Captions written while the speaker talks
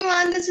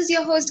this is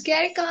your host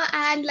Garika,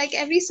 and like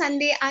every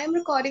Sunday, I am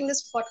recording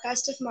this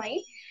podcast of mine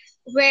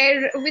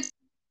where with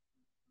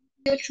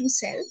your true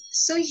self.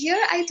 So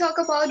here I talk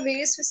about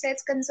various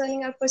facets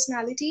concerning our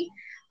personality,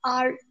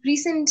 our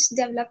recent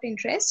developed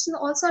interests, and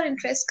also our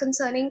interests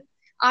concerning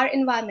our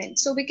environment.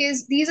 So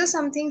because these are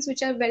some things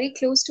which are very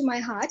close to my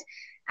heart.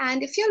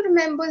 And if you'll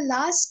remember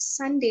last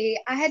Sunday,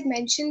 I had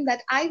mentioned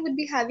that I would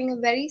be having a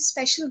very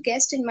special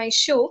guest in my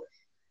show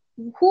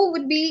who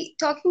would be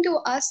talking to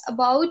us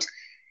about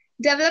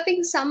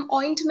developing some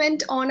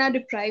ointment on our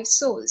deprived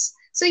souls.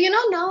 So,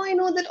 now I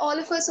know that all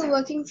of us are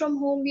working from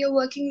home, we are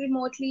working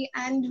remotely,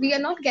 and we are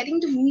not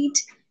getting to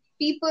meet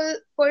people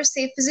per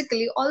se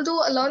physically,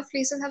 although a lot of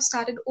places have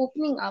started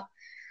opening up.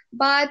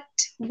 But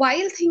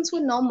while things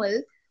were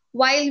normal,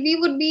 while we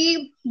would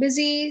be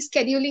busy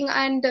scheduling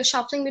and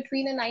shuffling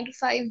between a 9 to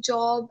 5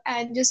 job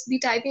and just be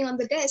typing on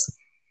the desk,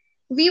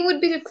 we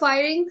would be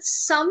requiring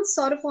some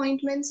sort of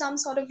ointment, some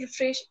sort of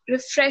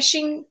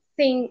refreshing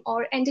thing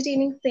or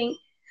entertaining thing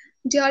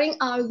during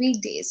our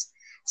weekdays.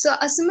 So,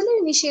 a similar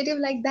initiative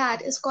like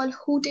that is called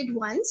Hooted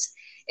Ones.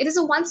 It is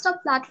a one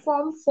stop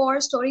platform for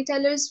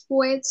storytellers,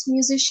 poets,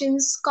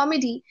 musicians,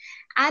 comedy,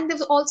 and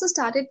they've also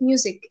started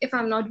music, if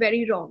I'm not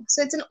very wrong.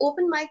 So, it's an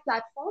open mic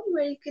platform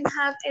where you can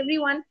have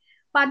everyone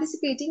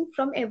participating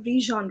from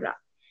every genre.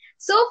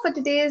 So, for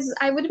today's,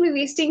 I wouldn't be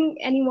wasting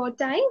any more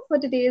time. For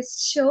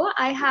today's show,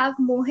 I have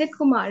Mohit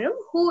Kumaram,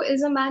 who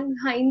is a man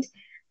behind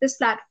this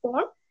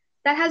platform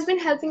that has been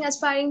helping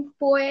aspiring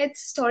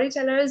poets,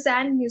 storytellers,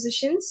 and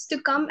musicians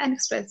to come and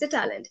express their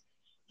talent.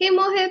 Hey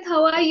Mohit,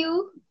 how are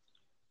you?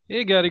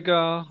 Hey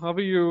Garika, how are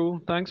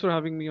you? Thanks for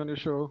having me on your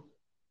show.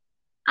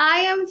 I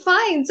am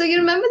fine. So, you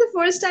remember the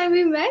first time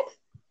we met?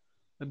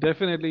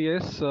 Definitely,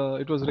 yes.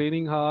 It was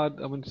raining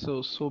hard. I mean,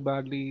 so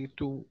badly.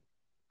 To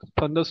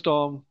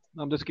thunderstorm.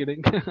 I'm just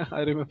kidding. I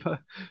remember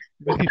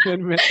when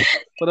we met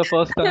for the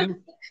first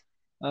time.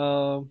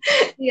 Um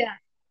Yeah.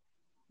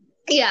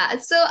 Yeah,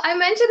 so I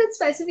mentioned it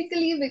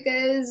specifically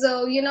because,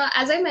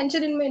 as I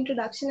mentioned in my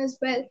introduction as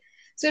well,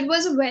 so it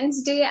was a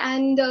Wednesday,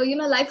 and,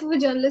 life of a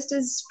journalist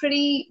is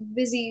pretty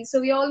busy.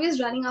 So we're always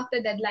running after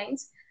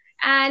deadlines.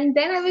 And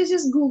then I was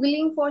just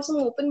Googling for some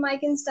open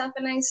mic and stuff,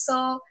 and I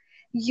saw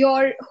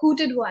your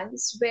Hooted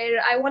Ones,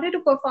 where I wanted to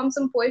perform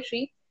some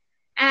poetry.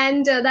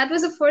 And that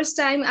was the first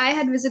time I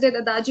had visited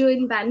Adagio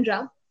in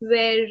Bandra,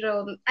 where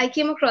I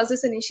came across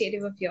this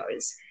initiative of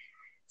yours.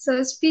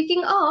 So,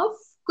 speaking of,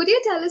 could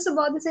you tell us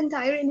about this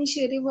entire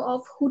initiative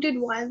of Hooted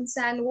Ones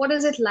and what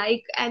is it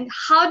like, and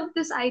how did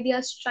this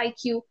idea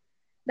strike you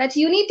that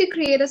you need to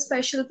create a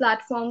special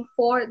platform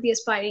for the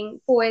aspiring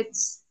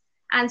poets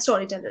and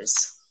storytellers?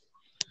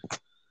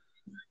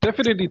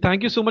 Definitely.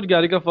 Thank you so much,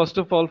 Garika, first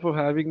of all, for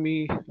having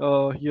me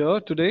here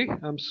today.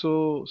 I'm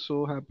so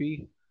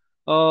happy.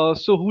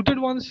 So Hooted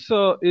Ones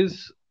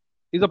is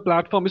a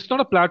platform. It's not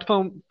a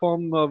platform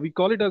from we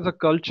call it as a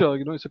culture.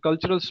 It's a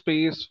cultural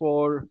space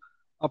for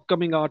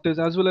upcoming artists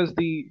as well as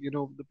the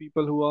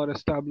people who are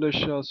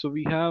established. So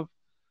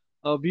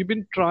we've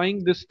been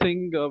trying this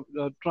thing,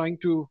 trying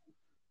to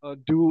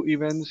do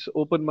events,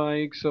 open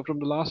mics from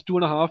the last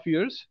 2.5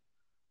 years.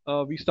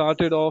 We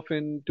started off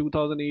in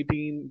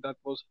 2018. That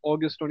was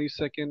August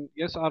 22nd.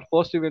 Yes, our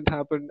first event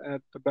happened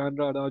at the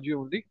Bandra Adagio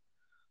only.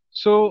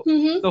 So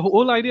Mm-hmm. the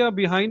whole idea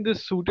behind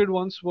this Suited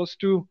Ones was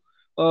to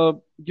uh,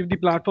 give the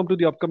platform to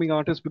the upcoming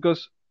artists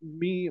because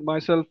me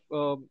myself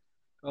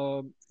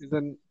is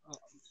an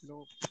you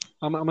know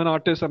I'm an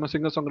artist. I'm a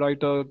singer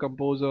songwriter,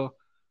 composer,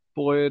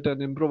 poet,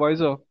 and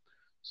improviser.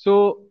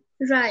 So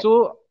Right.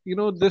 so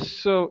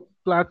this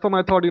platform,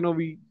 I thought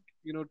we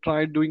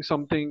tried doing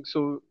something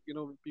so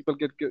people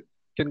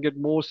can get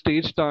more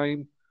stage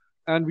time,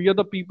 and we are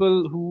the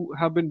people who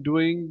have been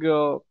doing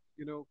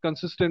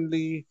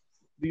consistently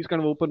these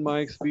kind of open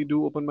mics. We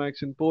do open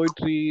mics in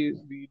poetry,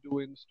 we do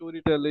in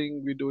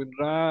storytelling, we do in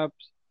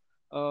raps,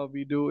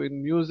 we do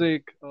in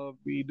music,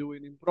 we do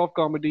in improv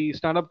comedy,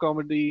 stand-up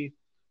comedy,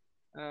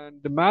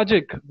 and the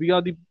magic. We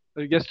are the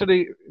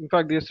yesterday. In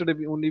fact, yesterday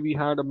we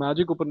had a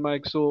magic open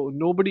mic, so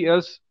nobody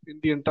else in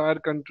the entire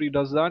country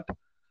does that.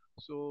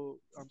 So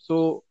I'm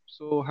so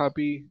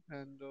happy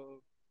and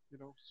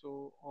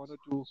so honored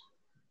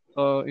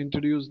to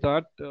introduce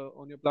that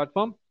on your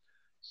platform.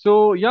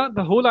 So yeah,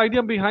 the whole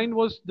idea behind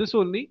was this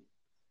only,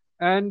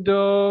 and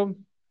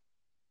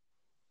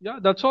yeah,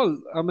 that's all.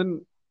 I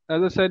mean,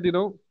 as I said,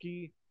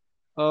 कि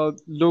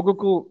लोगों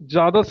को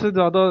ज्यादा से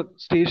ज्यादा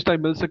stage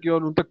time मिल सके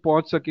और उन तक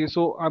पहुंच सके.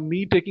 So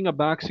me taking a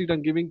back seat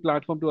and giving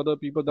platform to other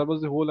people, that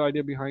was the whole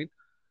idea behind.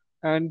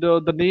 And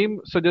the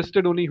name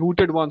suggested only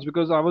Hooted Ones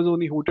because I was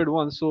only hooted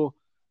once. So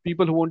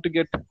people who want to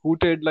get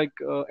hooted like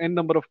n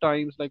number of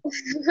times, like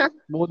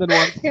more than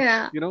once,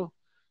 Yeah. you know,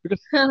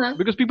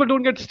 because people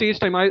don't get stage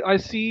time. I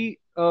see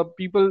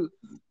people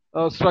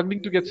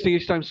struggling to get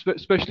stage time,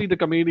 especially the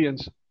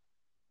comedians.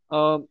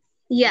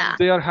 Yeah.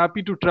 They are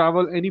happy to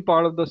travel any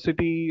part of the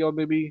city or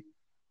maybe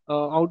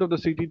out of the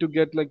city to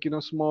get like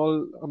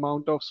small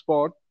amount of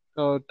spot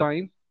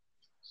time.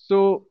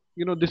 So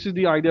this is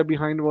the idea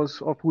behind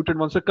was of Hooted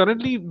Ones. So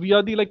currently we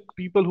are the like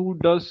people who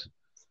does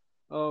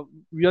uh,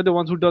 we are the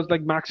ones who does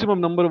like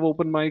maximum number of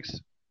open mics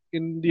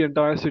in the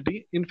entire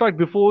city. In fact,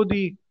 before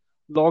the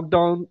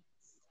lockdown,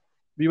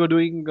 we were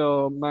doing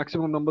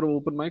maximum number of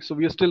open mics, so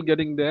we are still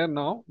getting there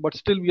now. But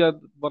still, we are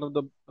one of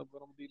the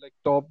like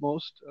top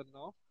most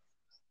now.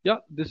 Yeah,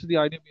 this is the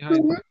idea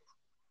behind.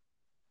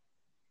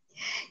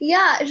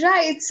 Yeah,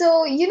 right.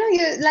 So, you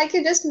like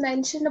you just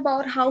mentioned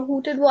about how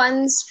Hooted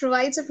Ones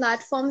provides a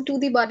platform to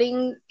the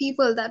budding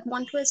people that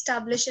want to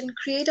establish and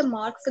create a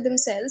mark for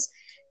themselves.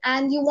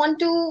 And you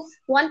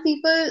want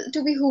people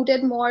to be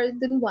hooted more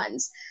than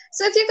once.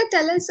 So, if you could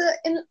tell us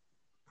in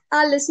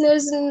our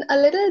listeners in a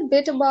little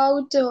bit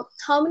about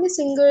how many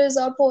singers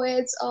or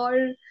poets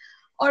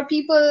or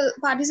people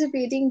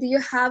participating do you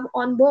have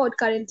on board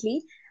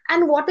currently,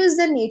 and what is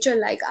their nature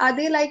like? Are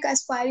they like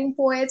aspiring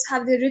poets?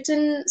 Have they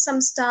written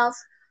some stuff?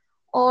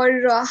 Or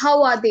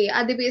how are they?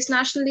 Are they based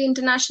nationally,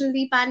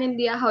 internationally, pan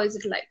India? How is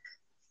it like?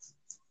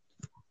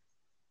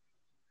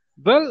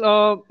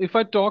 Well, if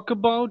I talk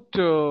about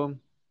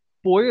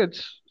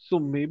poets, so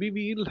maybe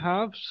we'll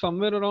have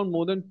somewhere around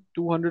more than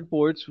 200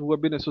 poets who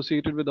have been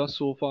associated with us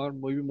so far,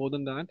 maybe more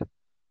than that.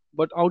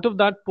 But out of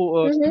that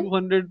Mm-hmm.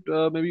 200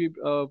 maybe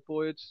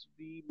poets,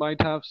 we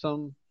might have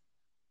some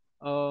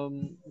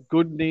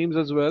good names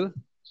as well.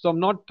 So I'm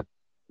not.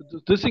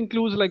 This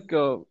includes like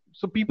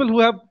so people who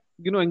have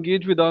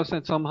engaged with us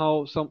and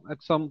somehow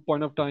some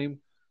point of time.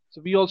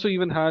 So we also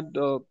even had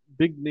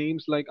big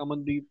names like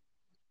Amandeep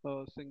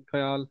Singh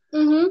Khayal,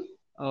 Mm-hmm.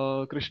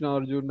 Krishna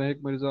Arjun,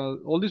 Mehak Mirza.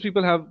 All these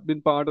people have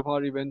been part of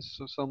our events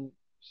some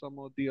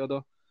or the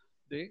other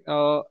day.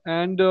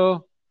 And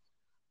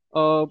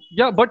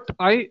Yeah, but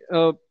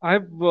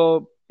I've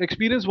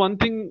experienced one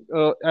thing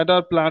at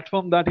our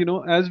platform that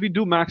as we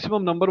do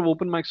maximum number of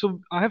open mics, so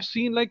I have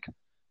seen like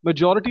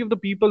majority of the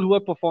people who are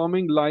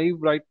performing live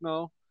right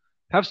now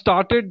have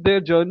started their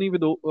journey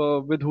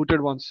with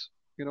Hooted Ones.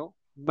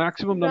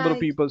 Maximum number of Right.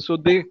 people. So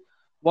they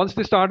once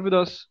they start with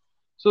us,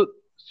 so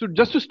so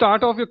just to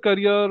start off your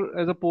career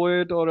as a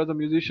poet or as a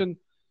musician,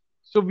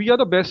 so we are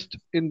the best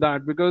in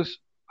that because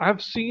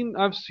I've seen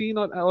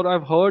or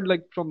I've heard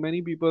like from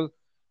many people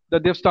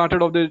that they've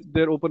started off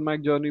their open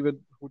mic journey with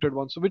Hooted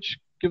Ones, so which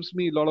gives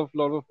me a lot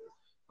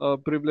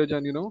of privilege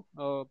and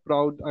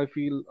proud I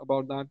feel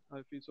about that.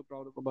 I feel so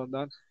proud about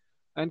that.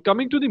 And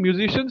coming to the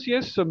musicians,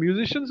 yes, so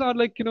musicians are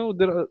like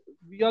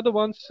we are the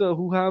ones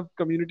who have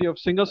community of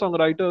singer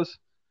songwriters,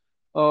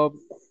 uh,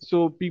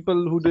 so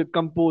people who did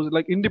compose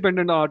like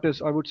independent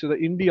artists, I would say the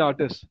indie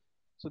artists.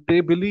 So they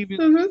believe in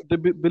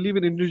Mm-hmm. believe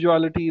in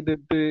individuality.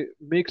 They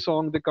make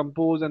song, they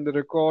compose and they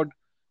record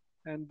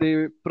and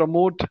they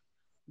promote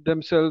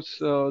themselves.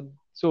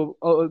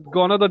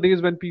 Gone are the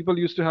days when people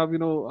used to have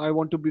I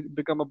want to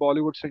become a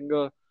Bollywood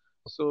singer.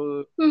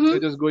 So they're Mm-hmm.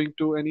 just going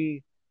to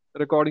any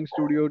recording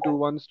studio to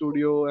one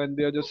studio and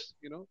they're just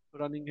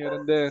running here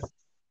and there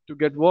to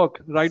get work.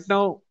 Right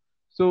now,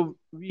 so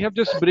we have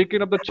just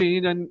breaking up the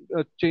chain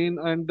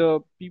and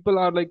people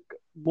are like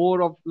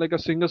more of like a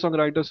singer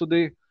songwriter. So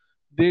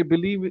they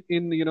believe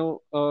in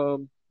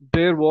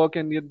their work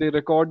and yet they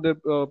record their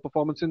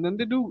performance and then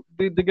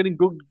they're getting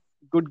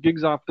good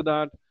gigs after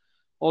that.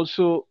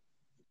 Also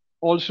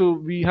also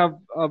we have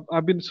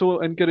I've been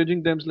so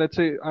encouraging them. Let's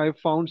say I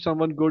found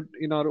someone good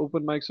in our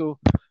open mic, so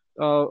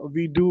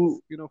we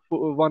do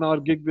 1 hour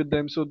gig with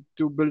them, so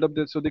to build up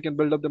so they can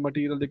build up the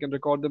material, they can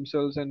record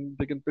themselves and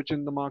they can pitch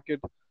in the market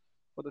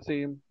for the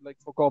same, like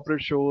for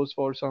corporate shows,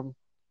 for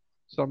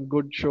some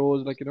good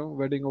shows like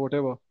wedding or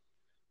whatever.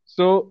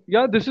 So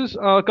yeah, this is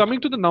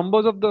coming to the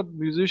numbers of the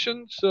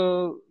musicians.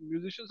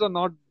 Musicians are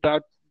not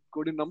that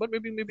good in number,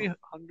 maybe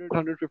 100,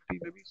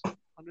 maybe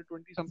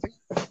 120 something.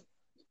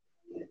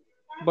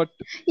 But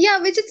Yeah,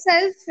 which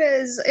itself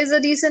is a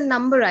decent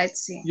number, I'd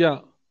say. yeah,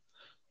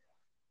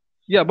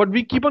 yeah, but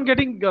we keep on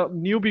getting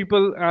new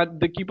people.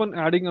 They keep on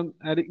adding.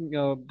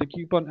 They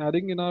keep on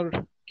adding in our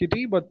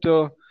kitty. But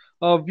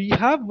we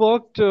have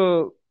worked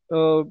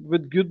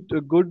with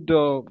good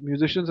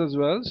musicians as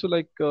well. So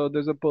like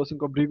there's a person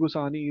called Brigu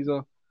Sani.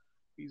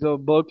 He's a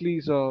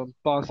Berkeley's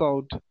pass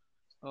out,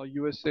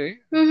 USA,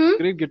 and he's a Mm-hmm.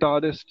 great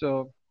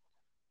guitarist.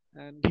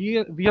 And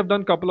we have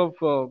done couple of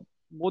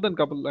more than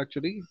couple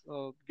actually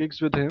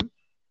gigs with him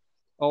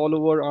all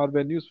over our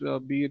venues,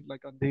 be it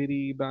like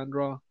Andheri,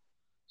 Bandra.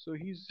 So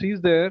he's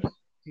there.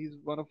 He's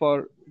one of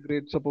our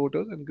great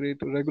supporters and great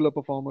regular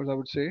performers, I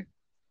would say.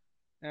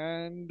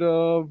 And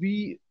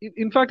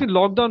in fact, in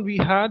lockdown, we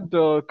had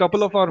a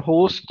couple of our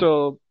hosts,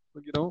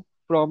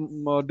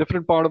 from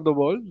different part of the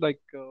world. Like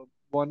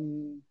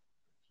one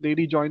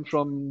lady joined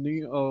from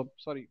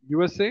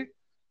USA,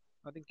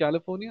 I think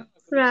California, I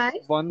believe.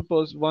 Right.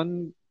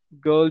 One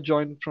girl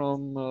joined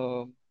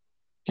from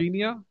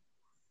Kenya.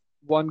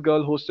 One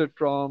girl hosted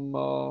from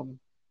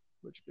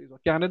which place?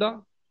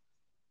 Canada,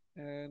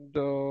 and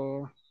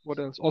what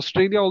else?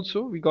 Australia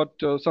also. We got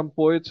some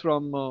poets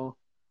from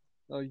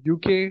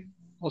UK,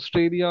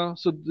 Australia.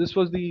 So this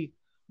was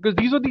because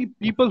these were the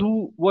people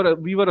who were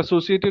we were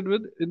associated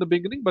with in the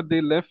beginning, but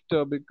they left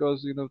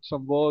because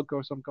some work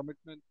or some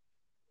commitment.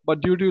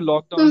 But due to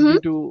lockdown, Mm-hmm. due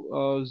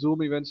to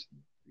Zoom events,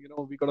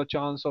 we got a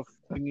chance of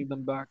bringing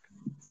them back,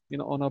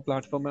 on our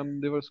platform,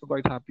 and they were so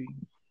quite happy.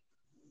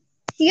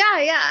 Yeah,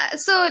 yeah.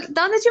 So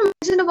now that you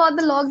mentioned about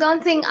the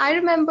lockdown thing, I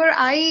remember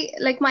I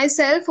like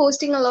myself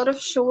hosting a lot of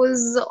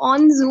shows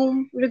on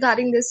Zoom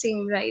regarding the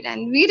same, right?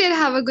 And we did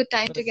have a good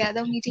time Correct.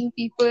 together, meeting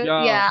people. Yeah.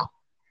 Yeah,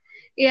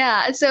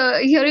 yeah. So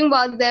hearing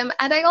about them,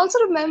 and I also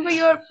remember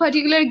your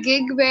particular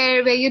gig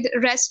where you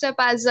dressed up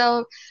as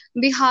a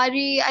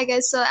Bihari, I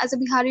guess, as a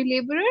Bihari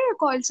laborer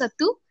called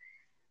Sattu,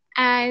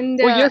 and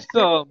Oh yes.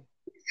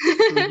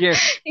 Yes.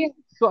 yeah,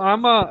 So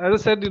as I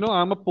said,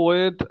 I'm a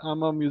poet,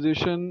 I'm a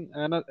musician,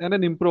 and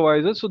an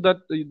improviser. So that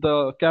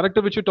the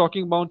character which you're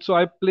talking about, so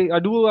I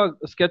do a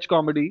sketch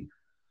comedy.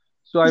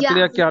 So I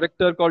play yeah, a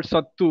character called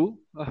Sattu.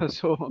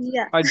 So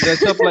yeah. I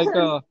dress up like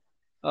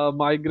a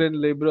migrant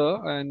laborer,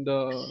 and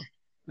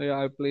yeah,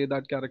 I play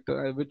that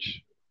character,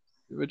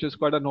 which is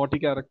quite a naughty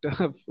character,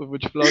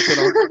 which flirts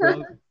around with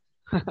girls.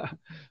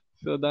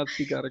 So that's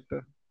the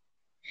character.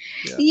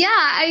 Yeah,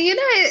 Yeah,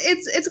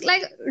 it's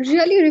like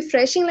really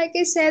refreshing. Like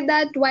I said,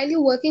 that while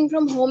you're working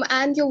from home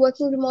and you're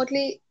working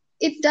remotely,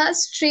 it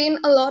does strain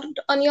a lot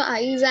on your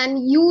eyes,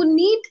 and you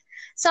need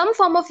some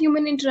form of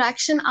human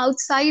interaction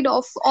outside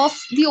of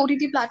the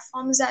OTT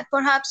platforms that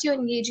perhaps you're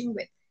engaging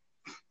with.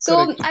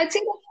 So correct. I'd say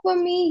that for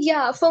me,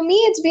 yeah, for me,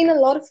 it's been a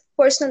lot of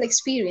personal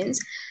experience.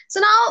 So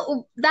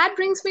now that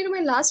brings me to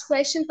my last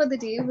question for the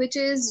day, which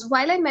is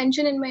while I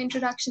mentioned in my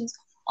introductions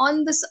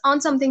on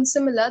something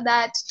similar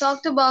that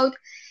talked about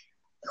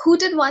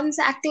Hooted once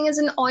acting as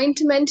an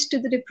ointment to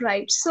the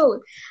deprived soul.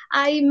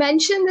 I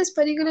mention this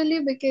particularly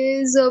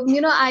because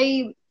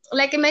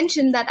like I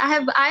mentioned that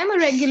I am a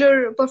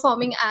regular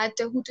performing at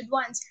Hooted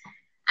once,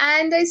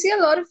 and I see a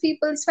lot of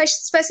people,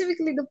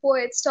 specifically the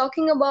poets,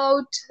 talking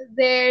about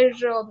their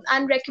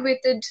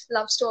unrequited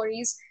love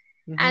stories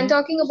and Mm-hmm.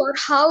 talking about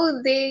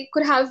how they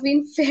could have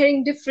been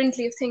faring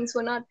differently if things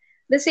were not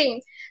the same.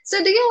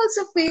 So, do you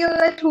also feel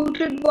that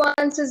Hooted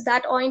once is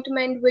that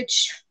ointment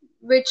which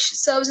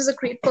serves as a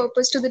great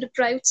purpose to the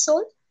deprived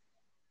soul?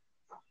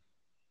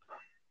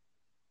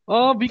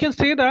 We can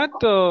say that.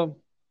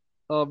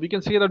 We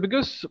can say that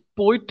because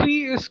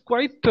poetry is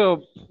quite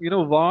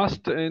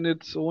vast in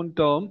its own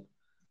term.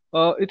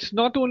 It's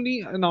not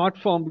only an art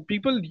form.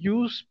 People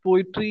use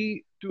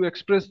poetry to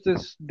express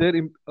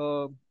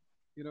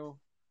you know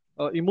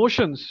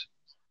emotions,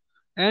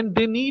 and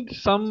they need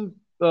some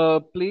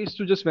place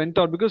to just vent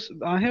out. Because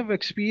I have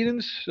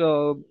experienced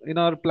in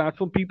our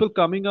platform people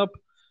coming up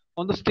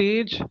on the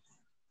stage,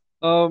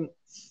 um,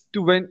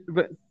 to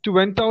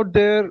vent out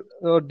their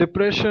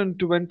depression,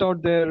 to vent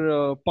out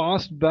their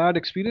past bad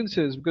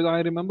experiences. Because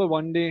I remember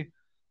one day,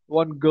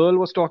 one girl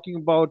was talking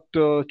about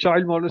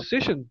child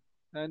molestation,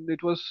 and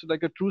it was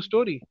like a true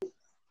story.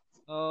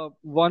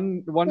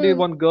 One day, Hmm.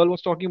 one girl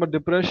was talking about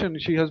depression.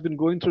 She has been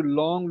going through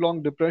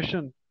long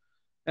depression,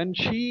 and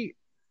she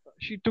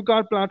took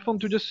our platform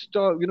to just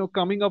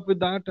coming up with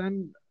that,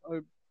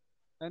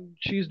 and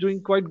she's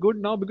doing quite good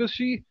now because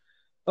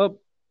uh,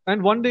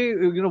 and one day,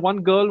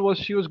 one girl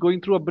was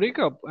going through a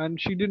breakup, and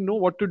she didn't know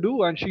what to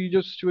do, and she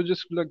was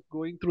just like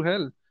going through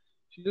hell.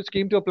 She just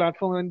came to a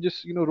platform and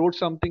just wrote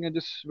something and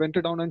just went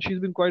it down, and she's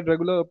been quite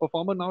regular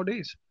performer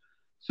nowadays.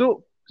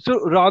 So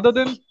rather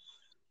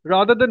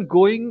than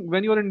going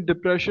when you're in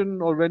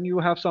depression, or when you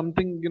have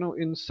something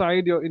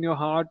inside your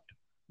heart,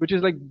 which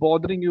is like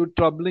bothering you,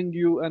 troubling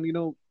you, and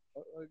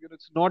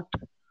it's not,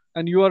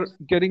 and you are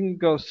getting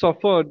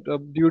suffered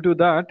due to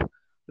that,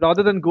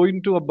 rather than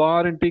going to a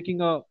bar and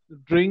taking a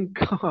drink,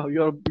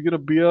 your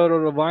beer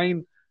or a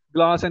wine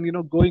glass,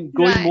 and going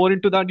Right, more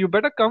into that, you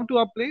better come to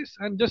our place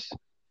and just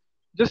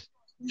just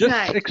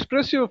right.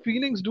 express your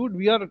feelings, dude.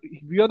 We are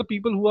the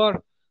people who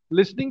are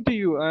listening to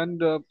you,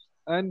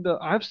 and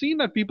I've seen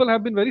that people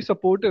have been very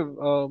supportive.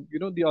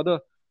 The other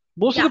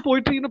Most of Yeah. the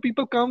poetry,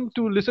 people come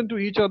to listen to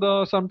each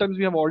other. Sometimes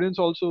we have audience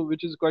also,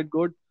 which is quite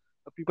good.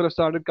 People have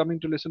started coming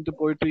to listen to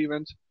poetry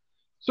events,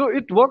 so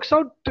it works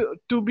out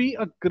to be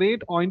a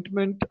great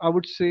ointment, I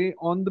would say,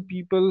 on the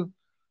people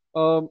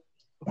um,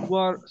 who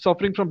are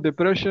suffering from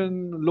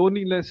depression,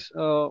 loneliness,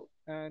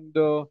 and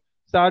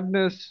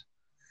sadness,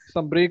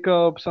 some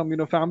breakup, some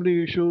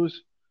family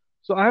issues.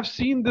 So I have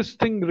seen this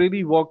thing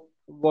really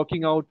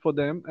working out for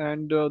them,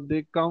 and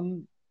they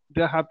come,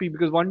 they're happy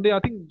because one day I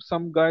think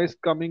some guy is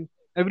coming.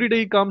 Every day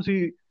he comes,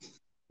 he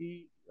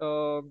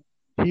uh,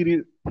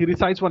 he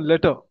recites one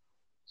letter.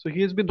 So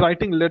he has been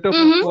writing letter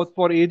Mm-hmm.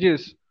 for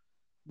ages,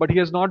 but he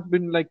has not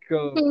been like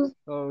Hmm.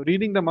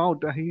 reading them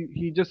out.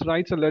 He just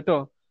writes a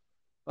letter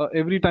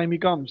every time he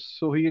comes.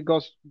 So he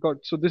got.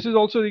 So this is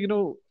also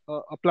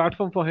a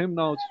platform for him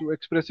now to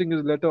expressing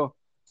his letter,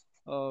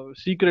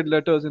 secret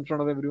letters in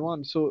front of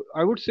everyone. So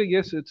I would say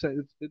yes,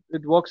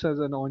 it works as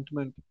an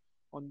ointment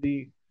on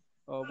the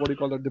what do you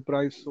call it,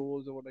 deprived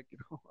souls, or like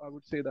I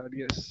would say that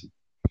yes.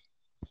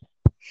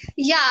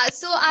 Yeah,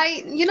 so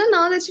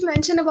now that you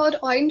mentioned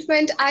about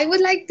ointment, I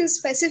would like to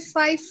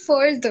specify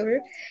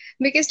further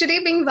because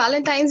today being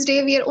Valentine's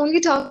Day, we are only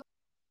talking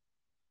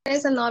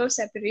and not of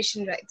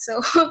separation, right?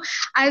 So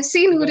I've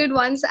seen Right. Hooded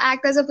once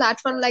act as a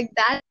platform like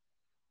that.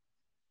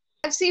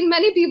 I've seen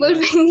many people Yeah.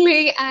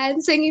 mingling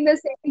and singing the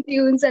same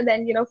tunes and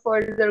then,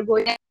 further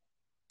going.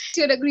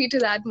 You'd agree to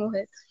that,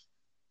 Mohit.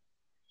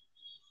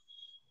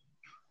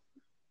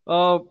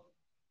 Uh,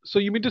 so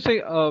you mean to say,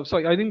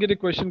 sorry, I didn't get a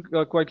question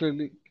quite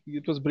clearly.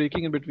 It was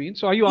breaking in between.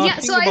 So are you Yeah,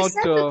 so asking I about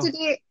said that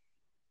today,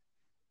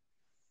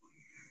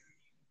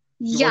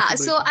 your voice yeah,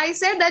 is so breaking? I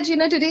said that,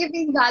 today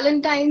being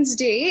Valentine's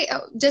Day,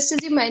 just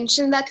as you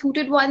mentioned, that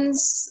Hooted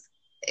Ones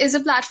is a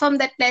platform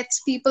that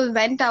lets people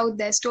vent out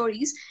their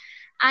stories.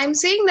 I'm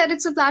saying that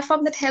it's a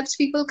platform that helps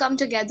people come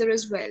together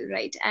as well,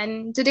 right?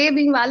 And today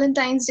being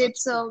Valentine's Day,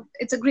 That's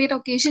it's true. a great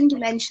occasion to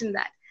mention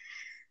that.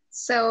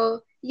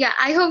 So yeah,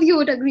 I hope you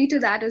would agree to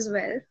that as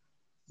well.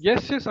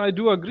 Yes, yes, I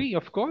do agree.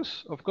 Of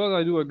course,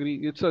 I do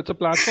agree. It's a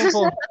platform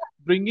for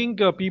bringing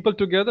people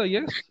together.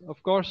 Yes,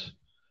 of course.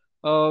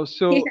 Yeah.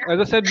 So as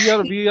I said,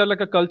 we are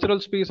like a cultural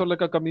space or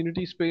like a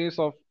community space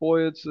of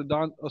poets,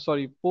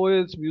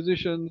 poets,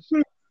 musicians,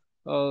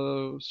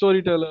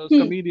 storytellers, Hmm.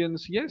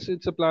 comedians. Yes,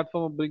 it's a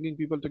platform of bringing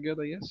people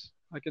together. Yes,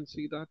 I can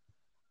see that.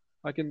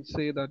 I can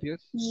say that. Yes.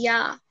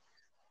 Yeah.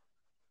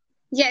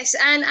 Yes,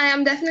 and I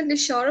am definitely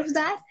sure of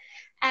that.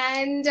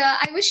 And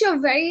I wish you a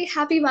very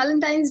happy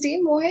Valentine's Day,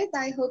 Mohit.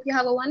 I hope you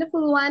have a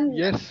wonderful one.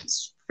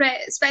 Yes,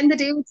 Spend the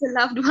day with your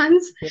loved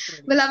ones,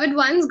 definitely. beloved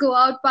ones. Go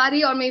out,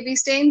 party, or maybe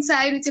stay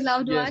inside with your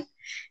loved Yes. one.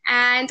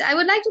 And I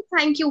would like to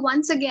thank you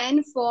once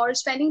again for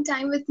spending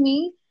time with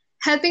me,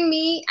 helping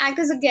me act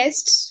as a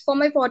guest for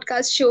my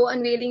podcast show,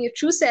 Unveiling Your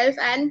True Self,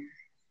 and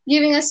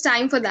giving us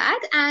time for that.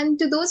 And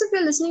to those of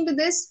you listening to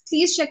this,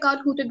 please check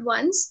out Hooted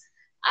Ones.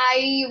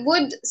 I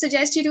would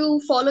suggest you to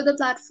follow the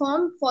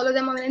platform, follow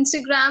them on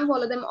Instagram,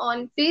 follow them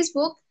on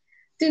Facebook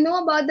to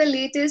know about the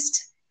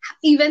latest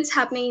events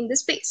happening in the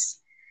space.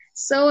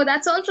 So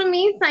that's all from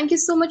me. Thank you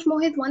so much,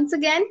 Mohit, once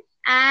again.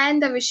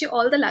 And I wish you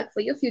all the luck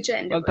for your future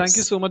Well, thank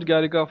you endeavors. so much,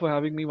 Garika, for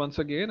having me once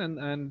again,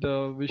 and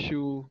wish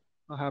you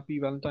a happy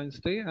Valentine's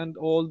Day and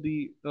all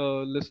the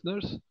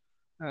listeners.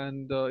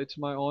 And it's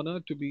my honor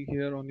to be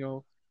here on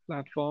your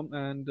platform.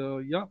 And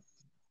yeah,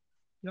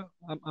 yeah,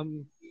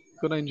 I'm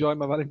gonna enjoy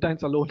my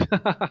Valentine's alone.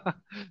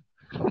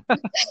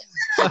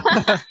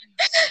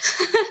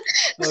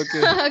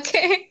 Okay.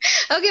 Okay.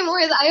 Okay,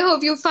 Mohit, I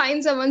hope you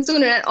find someone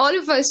sooner and all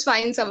of us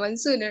find someone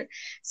sooner.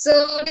 So,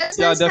 Yeah, listeners,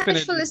 thank you so much for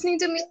definitely. listening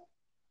to me.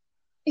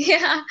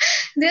 Yeah,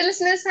 dear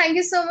listeners, thank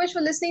you so much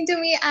for listening to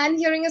me and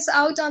hearing us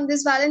out on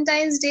this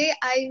Valentine's Day.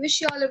 I wish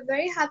you all a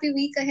very happy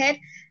week ahead.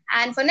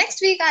 And for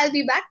next week, I'll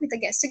be back with a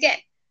guest again.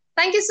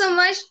 Thank you so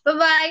much. Bye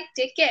bye.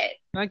 Take care.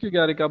 Thank you,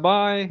 Garika.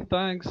 Bye.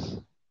 Thanks.